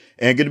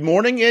And good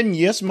morning, and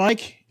yes,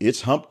 Mike,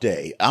 it's hump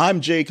day.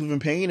 I'm Jay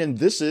Cleveland Payne, and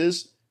this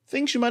is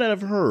Things You Might Not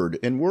Have Heard,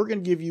 and we're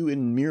going to give you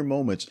in mere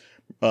moments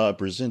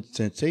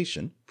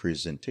presentation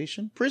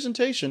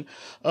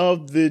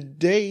of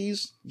the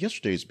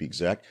yesterday's to be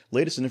exact,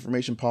 latest in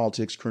information,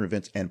 politics, current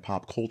events, and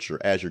pop culture.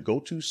 As your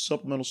go-to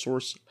supplemental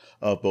source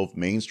of both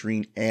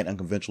mainstream and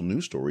unconventional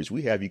news stories,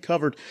 we have you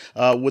covered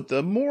with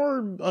the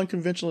more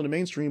unconventional in the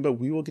mainstream, but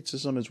we will get to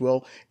some as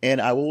well. And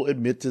I will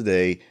admit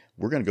today,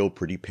 we're going to go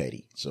pretty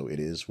petty. So it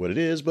is what it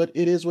is, but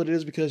it is what it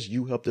is because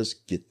you helped us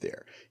get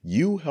there.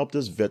 You helped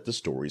us vet the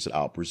stories that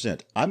I'll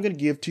present. I'm going to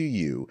give to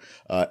you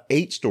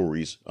 8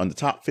 stories on the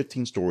top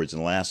 15 stories in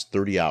the last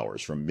 30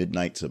 hours from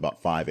midnight to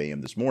about 5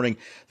 a.m. this morning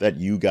that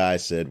you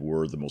guys said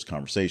were the most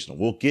conversational.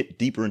 We'll get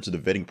deeper into the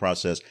vetting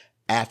process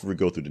after we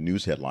go through the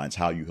news headlines,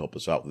 how you help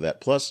us out with that,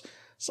 plus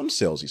some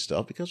salesy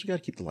stuff because we got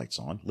to keep the lights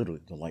on,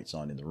 literally the lights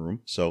on in the room.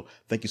 So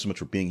thank you so much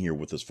for being here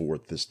with us for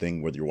this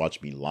thing, whether you're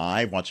watching me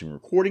live, watching a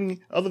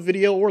recording of the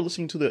video, or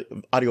listening to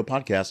the audio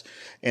podcast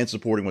and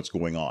supporting what's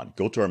going on.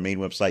 Go to our main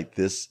website.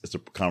 This is the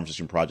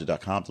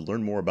conversationproject.com to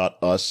learn more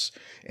about us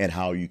and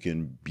how you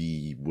can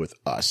be with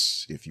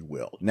us, if you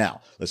will. Now,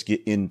 let's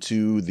get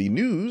into the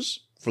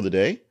news for the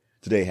day.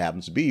 Today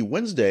happens to be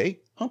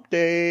Wednesday, hump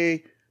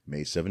day,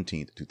 May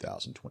 17th,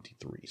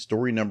 2023.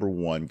 Story number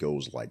 1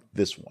 goes like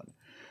this one.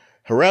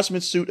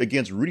 Harassment suit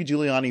against Rudy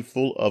Giuliani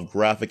full of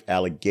graphic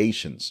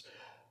allegations.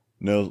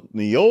 Noel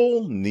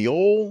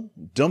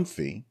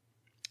Dunphy,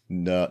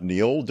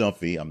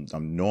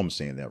 I'm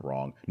saying that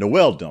wrong.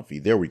 Noel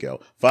Dunphy, there we go,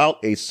 filed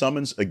a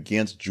summons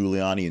against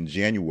Giuliani in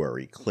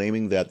January,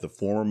 claiming that the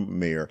former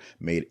mayor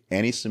made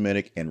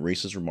anti-Semitic and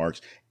racist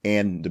remarks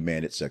and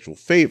demanded sexual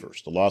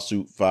favors. The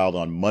lawsuit filed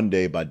on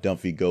Monday by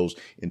Dunphy goes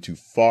into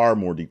far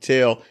more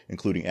detail,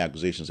 including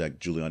accusations that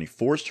Giuliani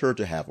forced her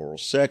to have oral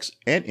sex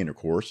and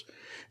intercourse.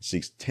 It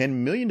seeks $10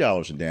 million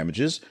in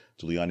damages.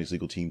 Giuliani's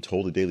legal team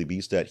told the Daily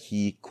Beast that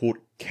he, quote,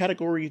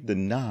 categorically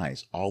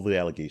denies all the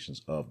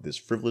allegations of this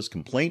frivolous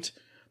complaint.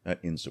 That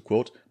ends the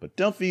quote. But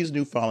Dunphy's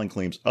new filing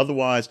claims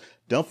otherwise.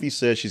 Dunphy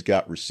says she's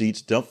got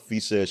receipts.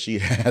 Dunphy says she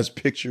has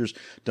pictures.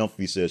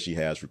 Dunphy says she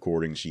has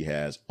recordings. She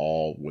has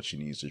all what she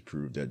needs to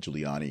prove that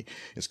Giuliani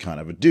is kind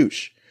of a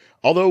douche.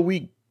 Although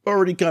we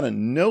already kind of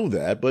know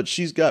that, but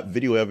she's got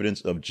video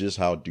evidence of just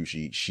how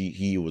douchey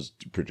he was,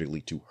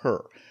 particularly to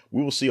her.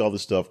 We will see all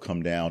this stuff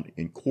come down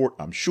in court,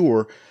 I'm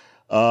sure.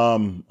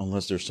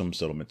 Unless there's some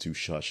settlement to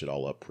shush it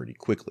all up pretty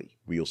quickly.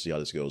 We'll see how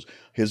this goes.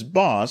 His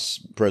boss,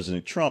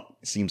 President Trump,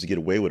 seems to get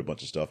away with a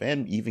bunch of stuff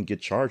and even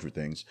get charged with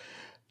things.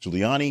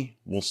 Giuliani,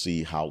 we'll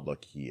see how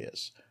lucky he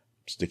is.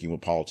 Sticking with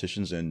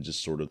politicians and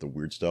just sort of the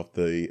weird stuff,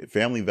 the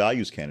family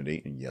values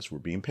candidate, and yes, we're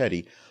being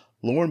petty,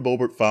 Lauren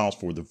Boebert files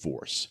for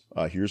divorce.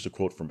 Here's the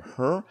quote from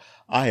her.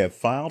 I have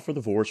filed for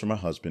divorce from my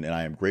husband, and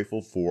I am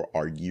grateful for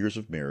our years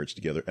of marriage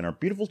together and our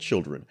beautiful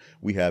children.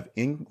 We have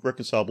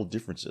irreconcilable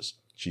differences,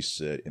 she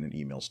said in an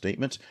email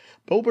statement.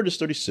 Boebert is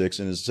 36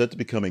 and is set to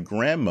become a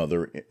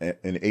grandmother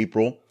in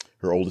April.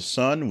 Her oldest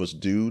son was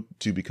due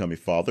to become a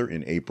father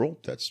in April.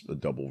 That's a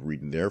double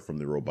reading there from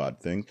the robot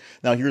thing.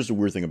 Now, here's the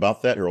weird thing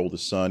about that. Her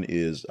oldest son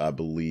is, I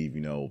believe,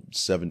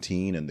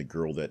 17, and the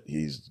girl that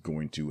he's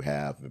going to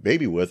have a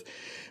baby with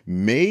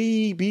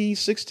may be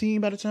 16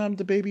 by the time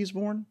the baby is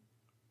born.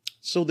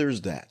 So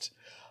there's that.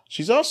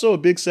 She's also a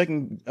big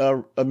Second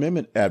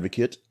Amendment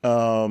advocate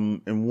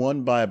and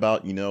won by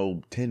about,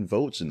 10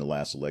 votes in the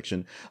last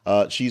election.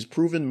 She's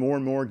proven more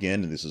and more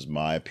again, and this is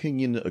my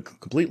opinion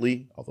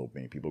completely, although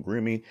many people agree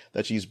with me,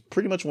 that she's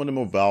pretty much one of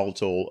the more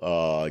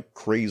volatile,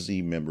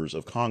 crazy members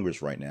of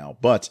Congress right now.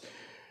 But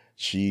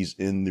she's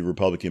in the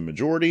Republican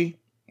majority,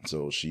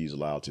 so she's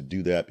allowed to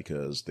do that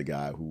because the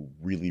guy who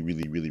really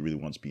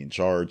wants to be in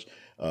charge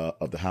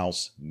of the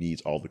House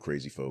needs all the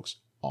crazy folks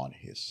on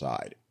his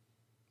side.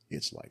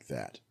 It's like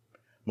that.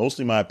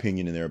 Mostly my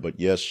opinion in there, but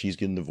yes, she's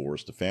getting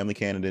divorced. The family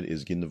candidate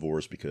is getting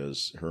divorced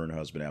because her and her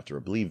husband, after I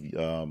believe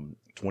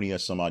 20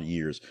 some odd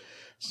years,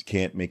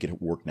 can't make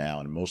it work now.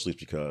 And mostly it's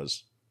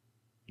because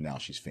now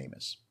she's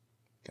famous.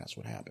 That's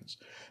what happens.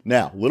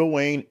 Now, Lil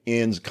Wayne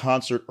ends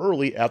concert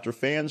early after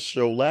fans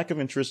show lack of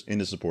interest in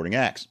his supporting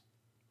acts.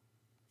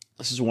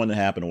 This is one that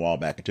happened a while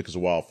back. It took us a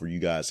while for you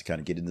guys to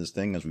kind of get into this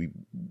thing as we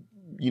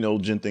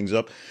gin things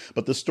up.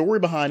 But the story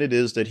behind it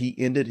is that he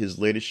ended his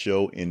latest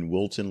show in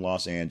Wilton,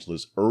 Los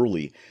Angeles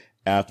early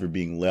after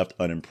being left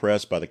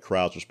unimpressed by the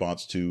crowd's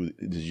response to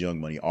his Young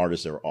Money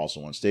artists that were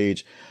also on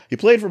stage. He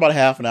played for about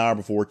half an hour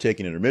before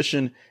taking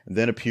intermission and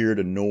then appeared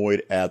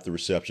annoyed at the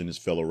reception his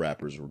fellow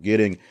rappers were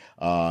getting.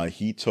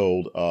 He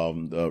told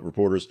the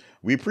reporters,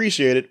 "We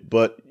appreciate it,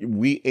 but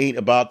we ain't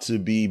about to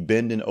be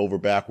bending over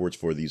backwards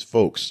for these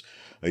folks."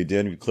 He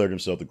then declared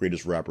himself the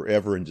greatest rapper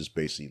ever and just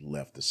basically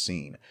left the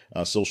scene.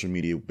 Social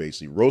media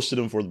basically roasted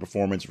him for the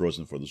performance,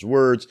 roasted him for his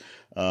words.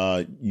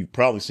 You've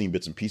probably seen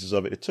bits and pieces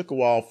of it. It took a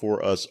while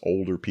for us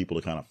older people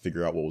to kind of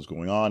figure out what was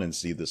going on and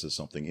see this as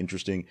something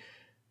interesting.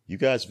 You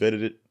guys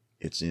vetted it.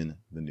 It's in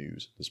the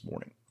news this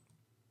morning.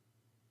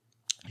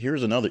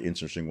 Here's another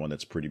interesting one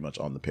that's pretty much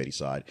on the petty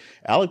side.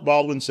 Alec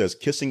Baldwin says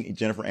kissing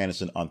Jennifer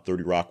Aniston on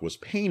 30 Rock was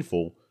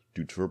painful,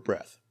 due to her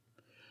breath.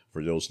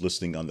 For those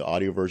listening on the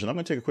audio version, I'm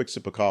going to take a quick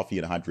sip of coffee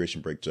and a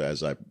hydration break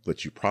as I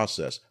let you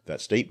process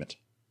that statement.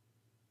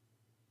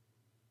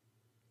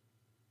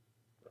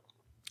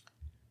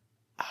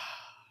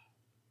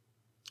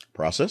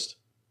 Processed?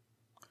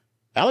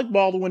 Alec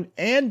Baldwin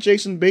and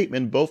Jason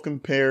Bateman both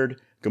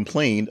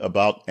complained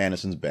about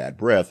Aniston's bad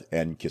breath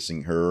and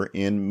kissing her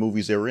in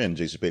movies they were in.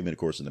 Jason Bateman, of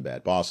course, in The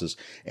Bad Bosses,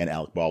 and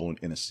Alec Baldwin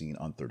in a scene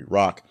on 30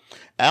 Rock.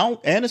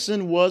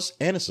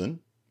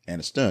 Aniston,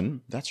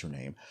 that's her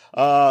name,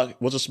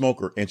 was a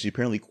smoker, and she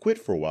apparently quit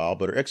for a while,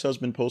 but her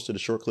ex-husband posted a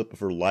short clip of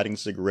her lighting a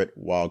cigarette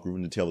while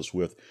grooving to Taylor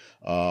Swift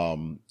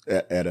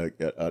at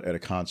a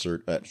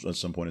concert at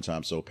some point in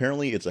time. So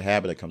apparently it's a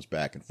habit that comes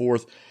back and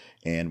forth,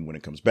 and when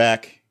it comes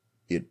back,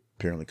 it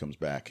apparently comes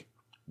back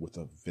with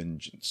a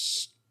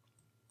vengeance.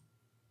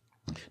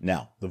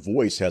 Now, The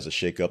Voice has a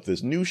shakeup.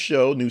 This new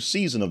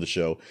season of the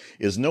show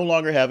is no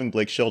longer having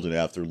Blake Shelton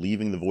after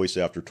leaving The Voice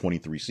after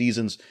 23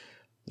 seasons.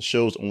 The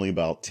show's only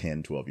about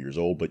 10, 12 years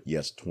old, but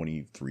yes,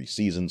 23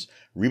 seasons.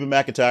 Reba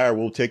McEntire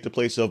will take the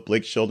place of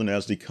Blake Shelton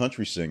as the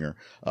country singer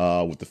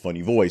with the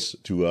funny voice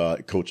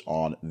to coach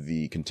on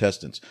the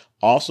contestants.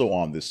 Also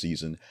on this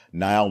season,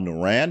 Niall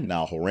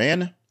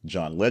Horan,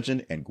 John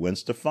Legend, and Gwen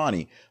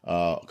Stefani,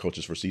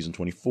 coaches for season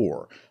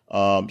 24.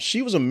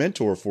 She was a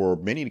mentor for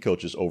many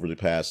coaches over the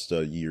past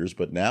years,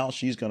 but now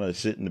she's going to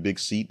sit in the big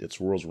seat that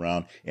swirls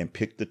around and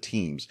pick the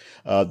teams.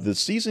 The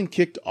season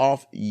kicked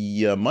off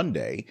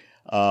Monday,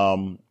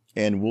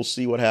 and we'll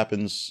see what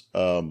happens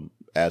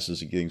as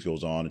this games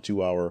goes on. A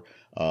 2-hour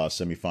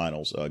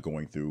semifinals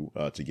going through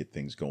to get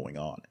things going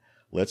on.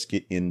 Let's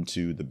get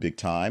into the big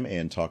time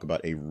and talk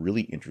about a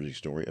really interesting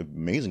story,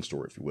 amazing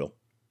story, if you will.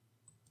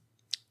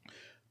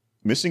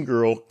 Missing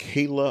girl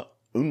Kayla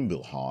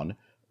Unbilhan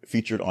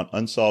featured on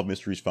Unsolved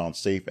Mysteries Found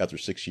Safe after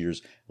 6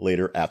 years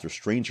later after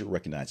stranger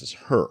recognizes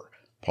her.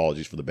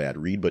 Apologies for the bad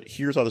read, but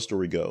here's how the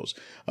story goes.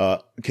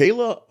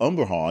 Kayla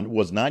Unbilhan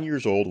was 9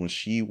 years old when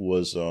she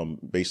was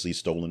basically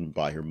stolen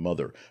by her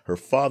mother. Her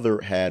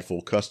father had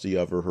full custody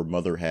of her. Her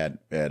mother had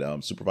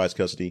supervised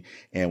custody,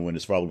 and when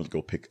his father went to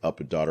go pick up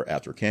a daughter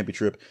after a camping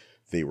trip,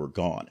 they were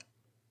gone.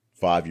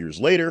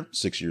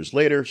 6 years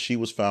later, she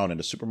was found in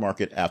a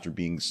supermarket after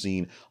being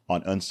seen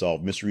on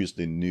Unsolved Mysteries,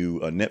 the new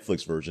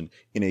Netflix version,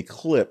 in a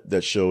clip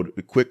that showed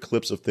quick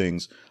clips of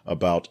things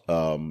about,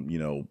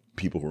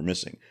 people who were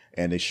missing.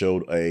 And they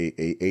showed a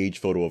age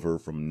photo of her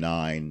from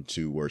 9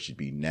 to where she'd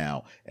be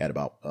now at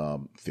about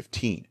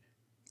 15.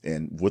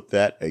 And with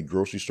that, a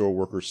grocery store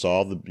worker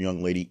saw the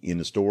young lady in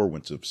the store,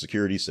 went to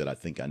security, said, "I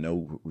think I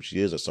know who she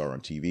is. I saw her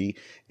on TV."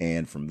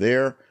 And from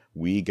there,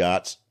 we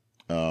got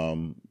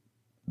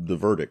the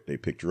verdict. They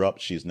picked her up.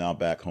 She is now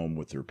back home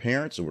with her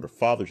parents, or what her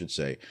father should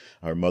say.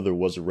 Her mother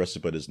was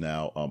arrested, but is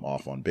now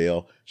off on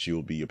bail. She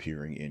will be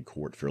appearing in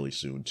court fairly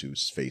soon to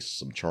face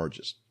some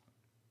charges.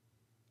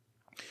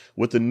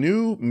 With the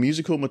new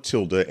musical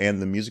Matilda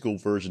and the musical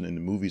version in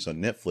the movies on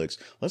Netflix,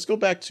 let's go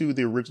back to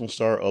the original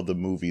star of the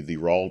movie, the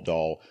Roald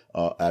Dahl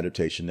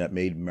adaptation that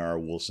made Mara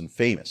Wilson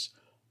famous.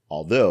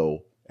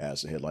 Although,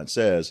 as the headline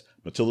says,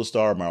 Matilda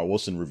star Mara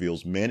Wilson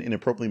reveals men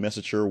inappropriately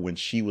messaged her when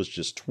she was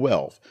just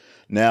 12.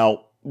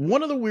 Now,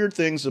 one of the weird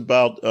things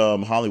about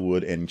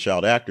Hollywood and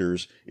child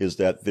actors is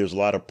that there's a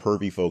lot of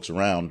pervy folks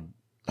around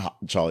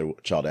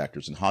child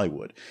actors in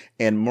Hollywood.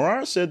 And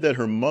Mara said that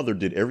her mother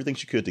did everything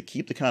she could to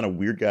keep the kind of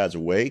weird guys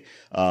away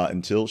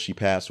until she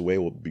passed away,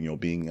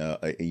 being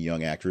a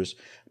young actress.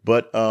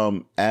 But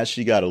as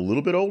she got a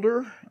little bit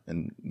older,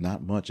 and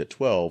not much at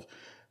 12,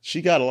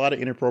 she got a lot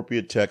of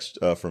inappropriate texts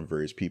from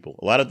various people.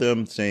 A lot of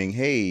them saying,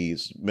 hey,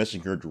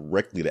 messaging her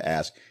directly to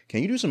ask,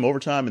 can you do some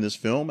overtime in this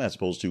film, as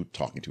opposed to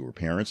talking to her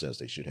parents, as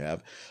they should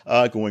have,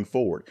 going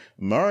forward.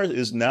 Mara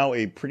is now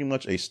pretty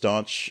much a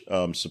staunch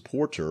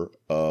supporter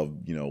of,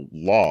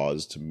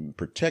 laws to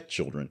protect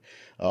children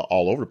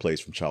all over the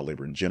place from child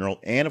labor in general.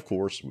 And of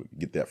course, we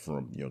get that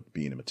from,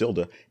 being a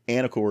Matilda.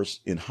 And of course,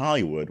 in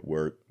Hollywood,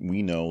 where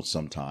we know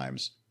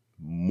sometimes,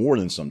 more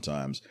than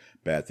sometimes,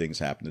 bad things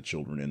happen to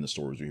children, and the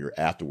stories we hear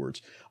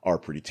afterwards are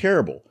pretty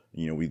terrible.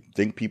 We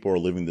think people are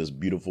living this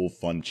beautiful,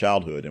 fun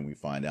childhood, and we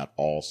find out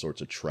all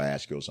sorts of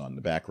trash goes on in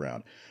the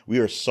background. We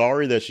are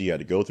sorry that she had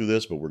to go through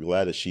this, but we're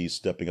glad that she's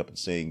stepping up and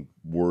saying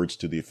words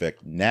to the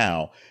effect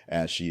now,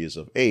 as she is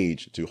of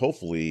age, to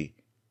hopefully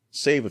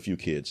save a few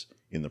kids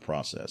in the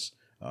process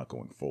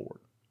going forward.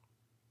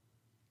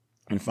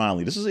 And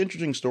finally, this is an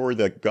interesting story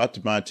that got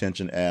to my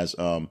attention as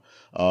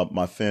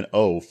my friend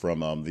O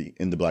from the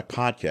In the Black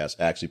podcast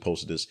actually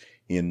posted this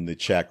in the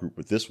chat group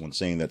with this one,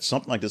 saying that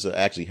something like this had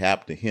actually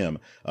happened to him.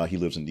 He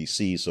lives in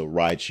D.C., so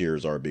ride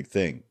shares are a big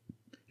thing.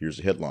 Here's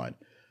the headline.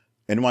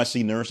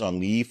 NYC nurse on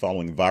leave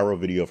following viral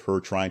video of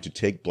her trying to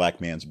take black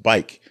man's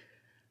bike.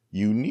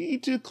 You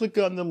need to click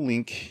on the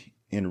link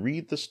and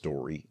read the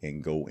story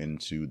and go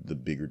into the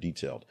bigger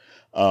detail.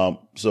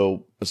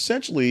 So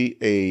essentially,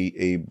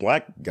 a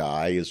black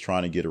guy is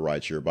trying to get a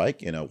rideshare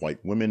bike, and a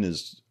white woman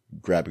is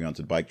grabbing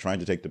onto the bike, trying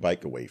to take the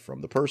bike away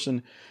from the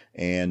person,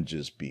 and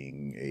just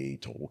being a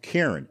total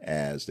Karen,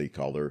 as they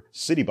call her,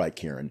 city bike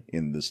Karen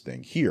in this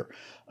thing here.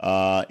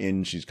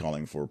 And she's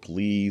calling for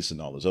police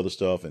and all this other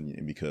stuff.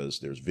 And because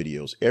there's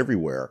videos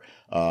everywhere,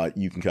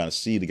 you can kind of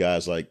see the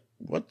guys like,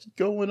 what's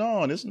going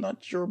on? It's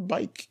not your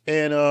bike.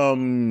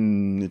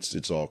 And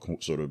it's all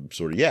sort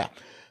of, yeah.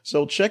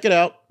 So check it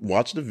out.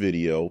 Watch the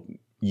video.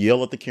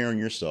 Yell at the Karen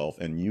yourself,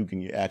 and you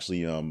can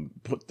actually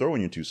throw in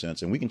your 2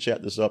 cents, and we can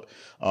chat this up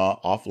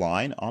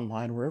offline,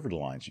 online, wherever the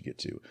lines you get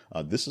to.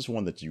 This is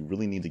one that you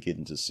really need to get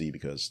in to see,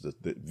 because the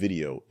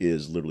video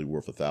is literally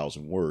worth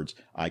 1,000 words.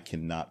 I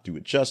cannot do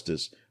it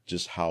justice,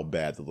 just how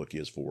bad the look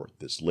is for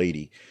this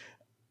lady,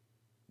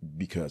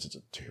 because it's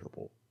a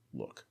terrible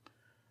look.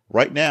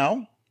 Right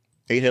now,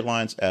 8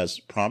 headlines as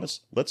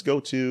promised. Let's go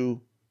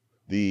to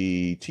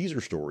the teaser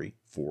story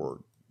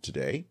for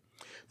today.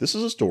 This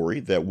is a story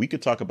that we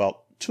could talk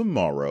about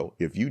tomorrow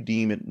if you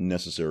deem it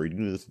necessary,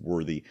 deem it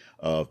worthy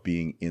of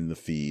being in the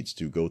feeds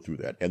to go through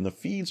that. And the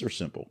feeds are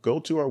simple. Go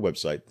to our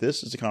website,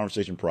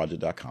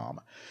 thisistheconversationproject.com,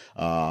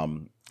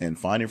 and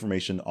find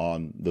information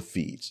on the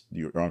feeds.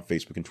 You're on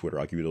Facebook and Twitter.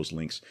 I'll give you those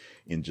links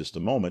in just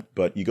a moment.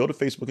 But you go to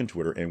Facebook and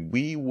Twitter, and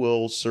we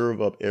will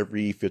serve up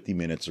every 50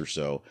 minutes or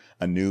so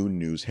a new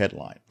news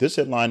headline. This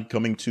headline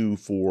coming to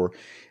for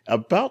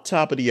about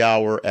top of the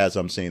hour, as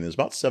I'm saying this,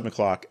 about 7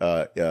 o'clock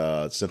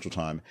Central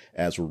Time,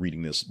 as we're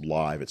reading this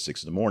live at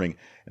 6 in the morning.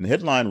 And the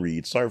headline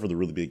reads, sorry for the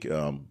really big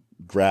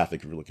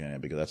graphic if you're looking at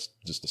it, because that's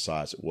just the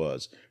size it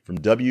was, from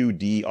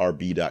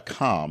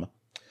WDRB.com.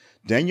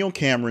 Daniel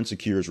Cameron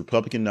secures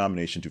Republican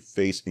nomination to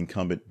face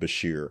incumbent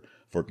Beshear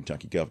for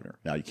Kentucky governor.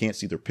 Now, you can't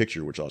see their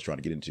picture, which I was trying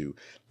to get into.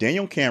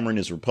 Daniel Cameron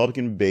is a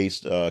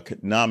Republican-based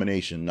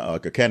nomination, a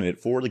candidate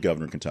for the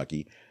governor of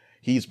Kentucky.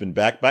 He's been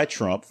backed by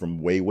Trump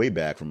from way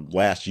back, from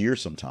last year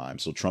sometime.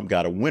 So Trump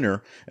got a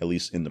winner, at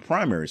least in the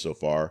primary so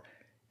far.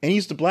 And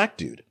he's the black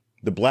dude,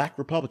 the black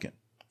Republican,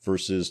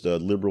 versus the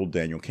liberal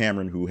Daniel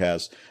Cameron, who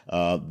has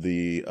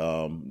the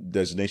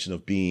designation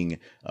of being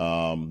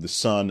the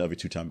son of a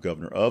 2-time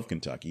governor of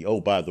Kentucky. Oh,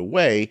 by the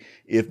way,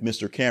 if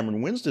Mr.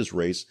 Cameron wins this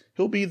race,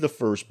 he'll be the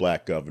first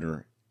black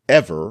governor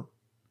ever,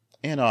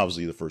 and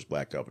obviously the first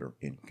black governor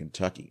in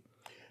Kentucky.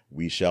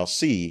 We shall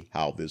see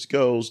how this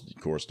goes.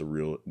 Of course, the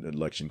real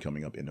election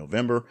coming up in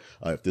November.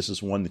 If this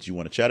is one that you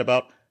want to chat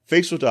about,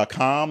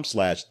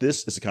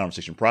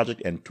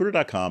 Facebook.com/thisistheconversationproject and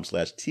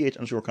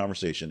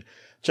Twitter.com/th_conversation.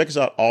 Check us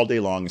out all day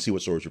long and see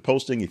what stories we're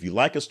posting. If you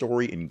like a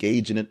story,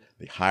 engage in it.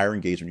 The higher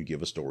engagement you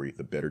give a story,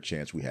 the better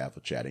chance we have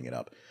of chatting it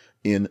up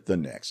in the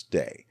next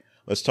day.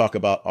 Let's talk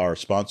about our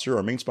sponsor.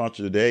 Our main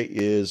sponsor today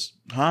is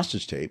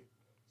Hostage Tape,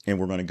 and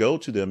we're going to go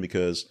to them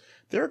because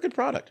they're a good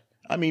product.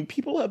 I mean,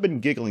 people have been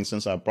giggling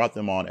since I brought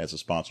them on as a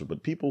sponsor,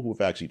 but people who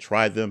have actually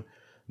tried them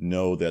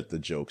know that the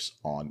joke's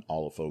on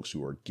all the folks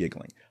who are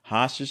giggling.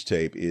 Hostage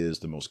Tape is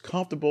the most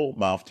comfortable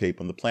mouth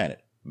tape on the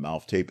planet.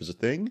 Mouth tape is a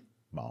thing.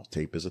 Mouth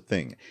tape is a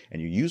thing.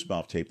 And you use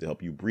mouth tape to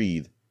help you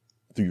breathe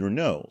through your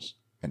nose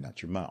and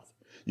not your mouth.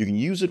 You can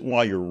use it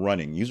while you're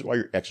running, use it while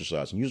you're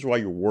exercising, use it while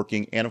you're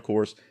working, and of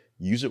course,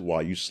 use it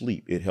while you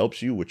sleep. It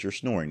helps you with your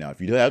snoring. Now, if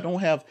you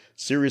don't have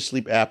serious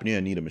sleep apnea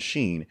and need a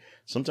machine,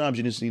 sometimes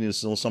you just need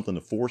something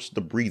to force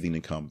the breathing to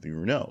come through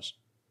your nose.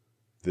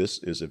 This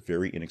is a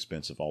very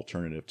inexpensive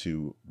alternative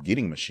to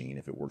getting a machine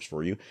if it works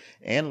for you.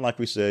 And like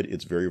we said,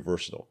 it's very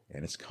versatile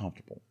and it's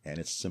comfortable and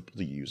it's simple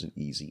to use and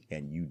easy,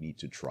 and you need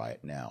to try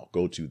it now.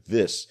 Go to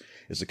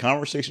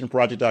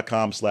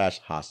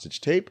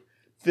thisistheconversationproject.com/hostage tape.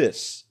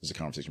 This is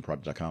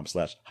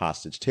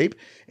theconversationproject.com/hostage tape,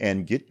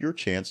 and get your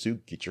chance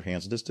to get your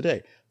hands on this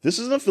today. This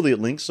is an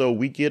affiliate link, so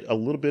we get a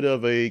little bit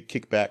of a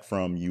kickback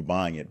from you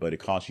buying it, but it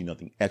costs you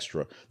nothing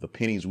extra. The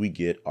pennies we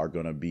get are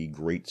going to be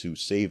great to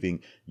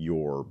saving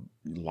your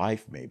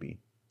life, maybe.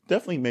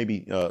 Definitely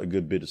maybe a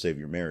good bit to save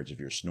your marriage if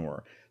you're a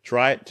snorer.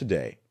 Try it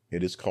today.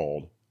 It is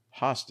called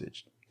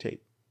Hostage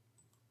Tape.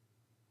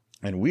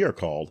 And we are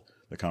called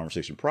The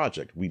Conversation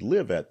Project. We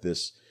live at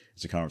this.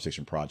 It's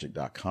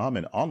theconversationproject.com,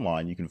 and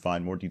online you can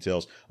find more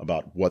details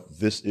about what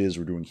this is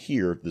we're doing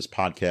here, this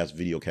podcast,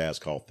 video cast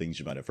called Things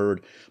You Might Have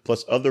Heard,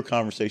 plus other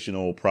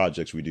conversational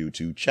projects we do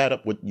to chat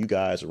up with you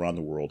guys around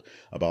the world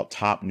about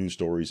top news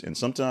stories and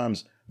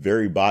sometimes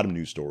very bottom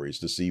news stories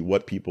to see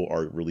what people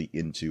are really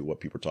into, what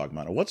people are talking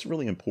about, and what's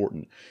really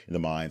important in the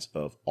minds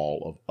of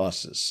all of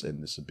us's.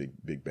 And this is a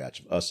big batch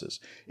of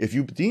us's. If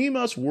you deem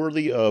us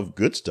worthy of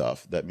good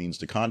stuff, that means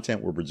the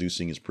content we're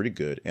producing is pretty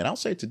good. And I'll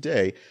say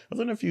today, other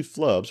than a few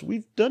flubs,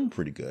 we've done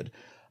pretty good.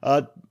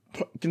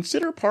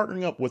 Consider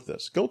partnering up with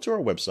us. Go to our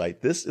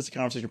website,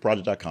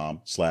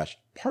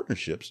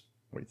 thisistheconversationproject.com/partnerships.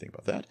 What do you think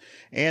about that?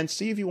 And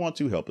see if you want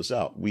to help us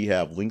out. We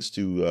have links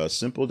to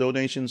simple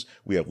donations.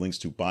 We have links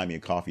to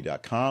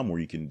buymeacoffee.com where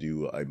you can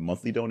do a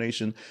monthly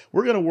donation.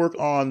 We're going to work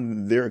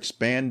on their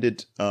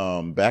expanded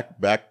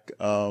back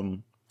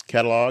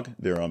catalog,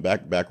 their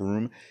back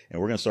room, and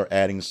we're going to start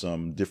adding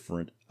some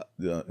different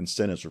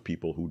incentives for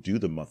people who do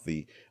the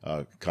monthly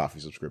coffee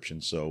subscription.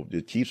 So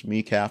it keeps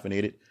me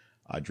caffeinated.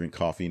 I drink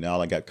coffee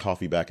now. I got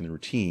coffee back in the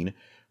routine.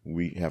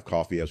 We have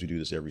coffee as we do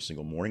this every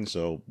single morning,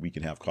 so we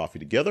can have coffee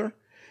together.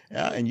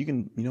 And you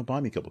can,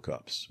 buy me a couple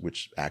cups,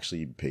 which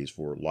actually pays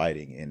for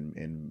lighting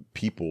and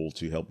people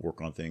to help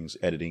work on things,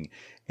 editing,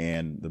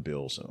 and the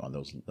bills on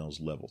those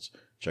levels.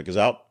 Check us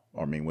out.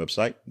 Our main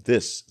website,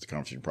 this is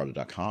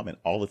theconversationproject.com, and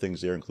all the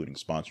things there, including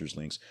sponsors,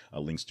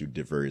 links to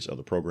various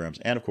other programs,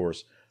 and of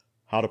course,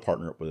 how to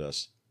partner up with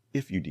us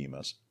if you deem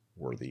us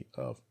worthy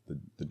of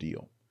the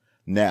deal.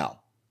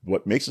 Now,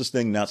 what makes this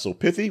thing not so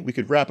pithy? We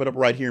could wrap it up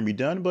right here and be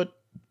done, but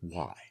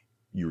why?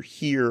 You're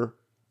here.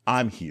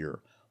 I'm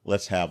here.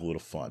 Let's have a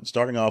little fun.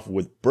 Starting off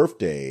with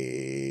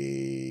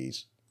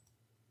birthdays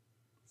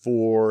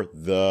for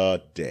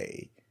the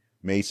day.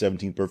 May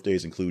 17th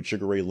birthdays include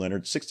Sugar Ray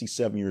Leonard,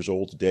 67 years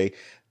old today.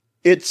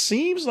 It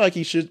seems like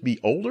he should be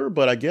older,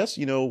 but I guess,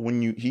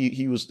 when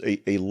he was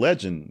a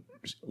legend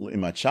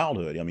in my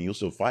childhood. I mean, he was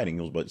still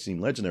fighting, but it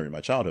seemed legendary in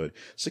my childhood.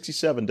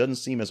 67 doesn't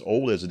seem as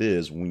old as it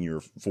is when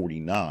you're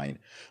 49,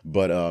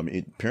 but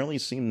it apparently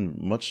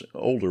seemed much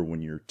older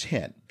when you're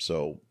 10.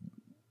 So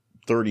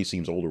 30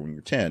 seems older when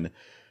you're 10.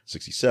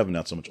 67,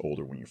 not so much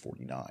older when you're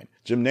 49.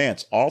 Jim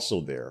Nance,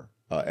 also there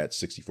at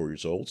 64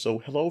 years old. So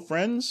hello,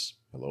 friends.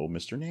 Hello,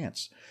 Mr.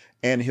 Nance.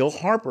 And Hill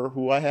Harper,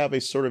 who I have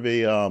a sort of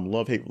a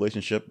love-hate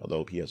relationship,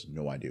 although he has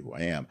no idea who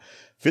I am.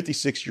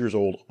 56 years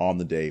old on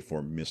the day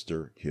for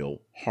Mr.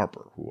 Hill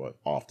Harper, who I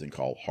often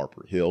call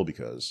Harper Hill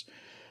because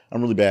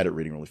I'm really bad at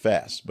reading really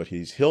fast. But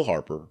he's Hill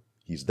Harper.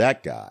 He's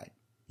that guy.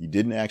 He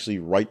didn't actually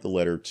write the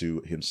letter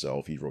to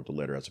himself. He wrote the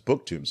letter as a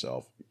book to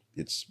himself.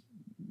 It's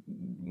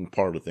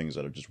part of the things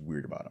that are just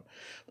weird about him.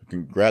 But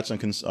congrats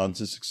on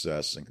his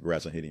success, and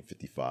congrats on hitting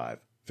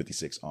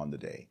 56 on the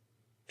day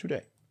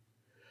today.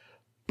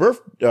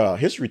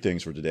 History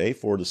things for today,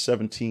 for the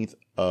 17th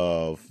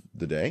of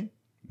the day,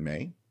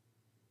 May.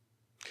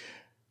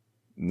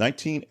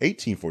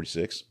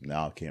 1846,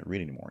 now I can't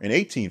read anymore. In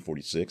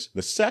 1846,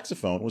 the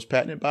saxophone was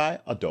patented by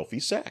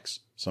Adolphe Sax.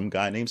 Some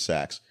guy named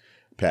Sax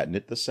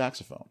patented the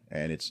saxophone,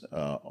 and it's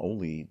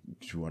only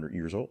 200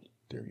 years old.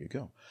 There you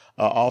go.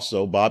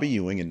 Also, Bobby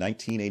Ewing in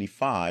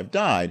 1985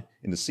 died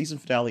in the season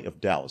finale of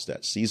Dallas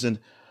that season.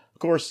 Of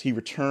course, he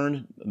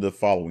returned the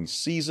following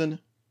season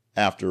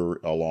after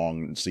a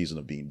long season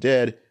of being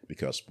dead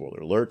because,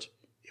 spoiler alert,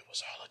 it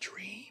was all a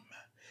dream.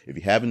 If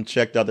you haven't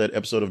checked out that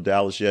episode of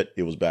Dallas yet,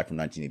 it was back from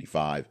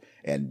 1985,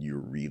 and you're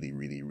really,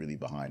 really, really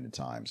behind the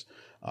times.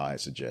 I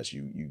suggest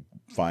you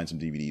find some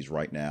DVDs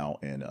right now,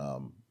 and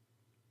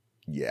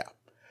yeah.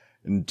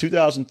 In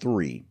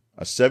 2003,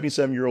 a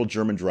 77-year-old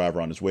German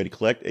driver on his way to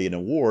collect an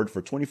award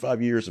for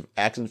 25 years of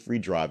accident-free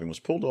driving was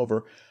pulled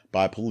over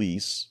by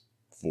police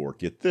for,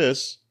 get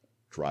this,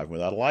 driving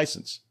without a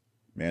license.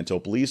 Man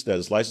told police that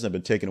his license had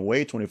been taken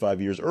away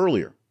 25 years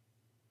earlier,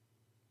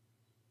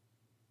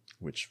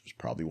 which was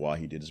probably why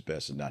he did his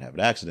best to not have an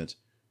accident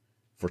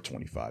for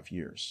 25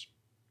 years.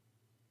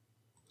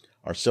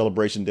 Our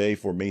celebration day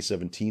for May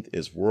 17th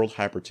is World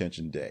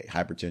Hypertension Day.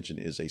 Hypertension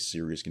is a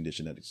serious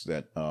condition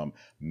that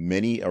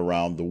many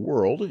around the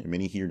world, and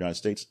many here in the United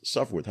States,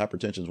 suffer with.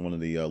 Hypertension is one of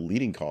the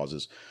leading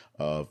causes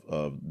of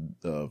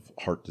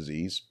heart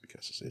disease,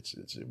 because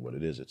it's what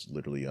it is. It's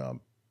literally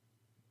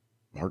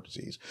heart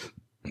disease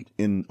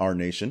in our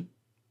nation.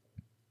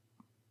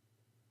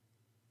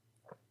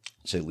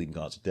 Say leading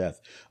cause of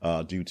death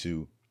due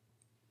to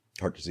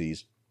heart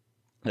disease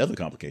and other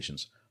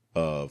complications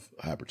of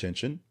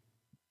hypertension.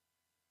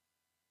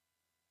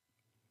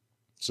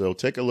 So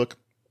take a look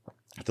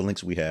at the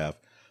links we have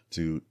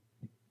to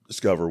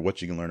discover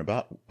what you can learn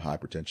about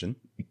hypertension.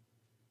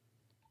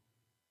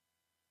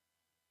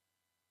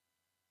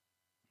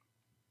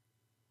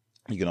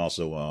 You can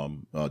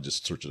also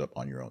just search it up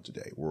on your own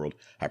today. World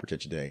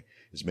Hypertension Day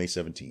is May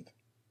 17th.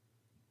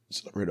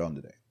 Celebrate on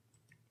today.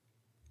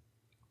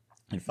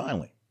 And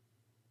finally,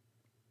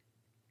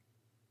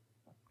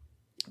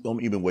 the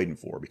moment you've been waiting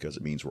for, because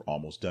it means we're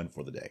almost done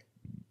for the day.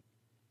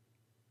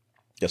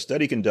 A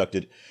study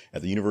conducted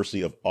at the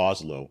University of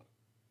Oslo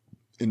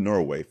in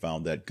Norway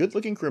found that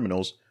good-looking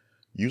criminals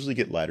usually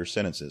get lighter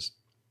sentences,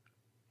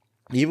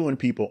 even when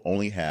people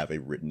only have a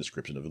written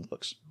description of their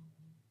looks.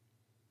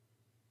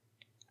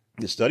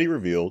 The study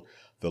revealed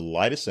the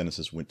lightest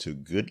sentences went to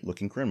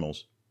good-looking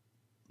criminals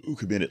who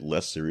committed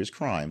less serious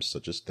crimes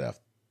such as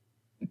theft,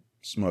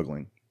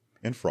 smuggling,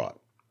 and fraud.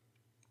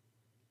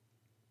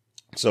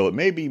 So it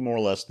may be more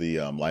or less the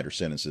lighter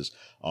sentences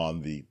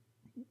on the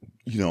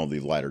the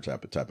lighter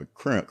type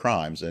of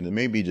crimes, and it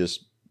may be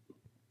just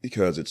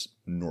because it's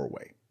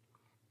Norway.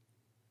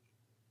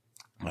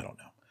 I don't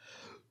know.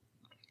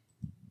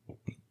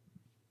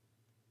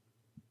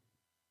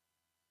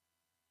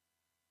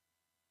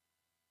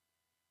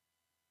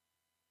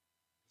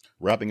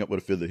 Wrapping up with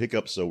a few of the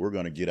hiccups, so we're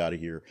going to get out of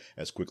here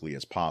as quickly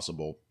as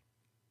possible.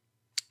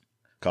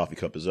 Coffee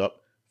cup is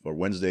up for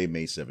Wednesday,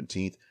 May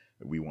 17th.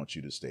 We want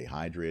you to stay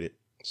hydrated,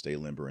 stay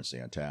limber, and stay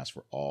on task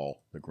for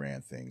all the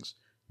grand things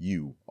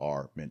you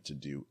are meant to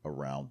do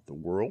around the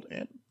world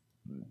and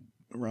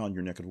around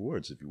your neck of the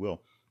woods, if you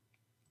will.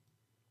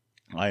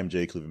 I am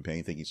Jay Cleveland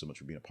Payne. Thank you so much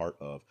for being a part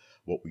of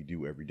what we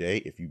do every day.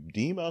 If you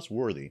deem us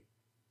worthy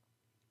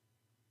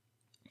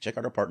check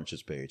out our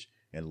partnerships page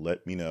and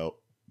let me know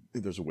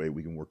if there's a way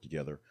we can work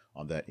together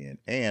on that end.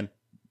 And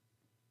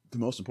the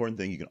most important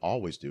thing you can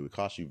always do, it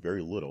costs you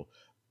very little,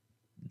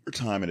 your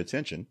time and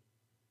attention,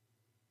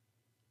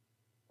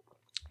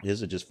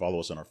 is to just follow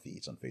us on our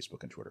feeds on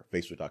Facebook and Twitter.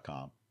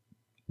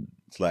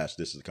 Facebook.com/This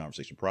is the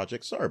Conversation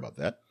Project. Sorry about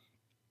that.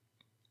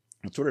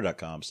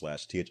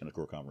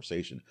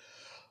 Twitter.com/TH_conversation.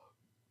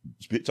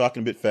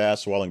 Talking a bit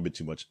fast, swallowing a bit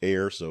too much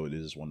air, so it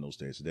is one of those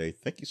days today.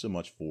 Thank you so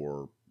much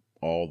for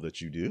all that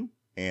you do.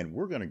 And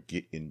we're going to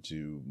get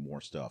into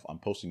more stuff. I'm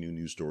posting new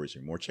news stories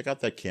here more. Check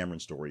out that Cameron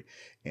story,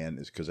 and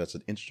it's because that's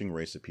an interesting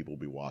race that people will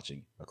be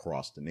watching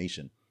across the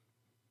nation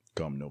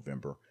come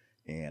November.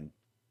 And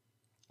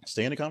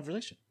stay in the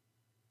conversation.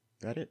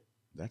 That's it.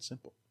 That's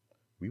simple.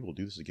 We will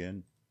do this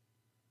again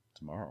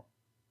tomorrow.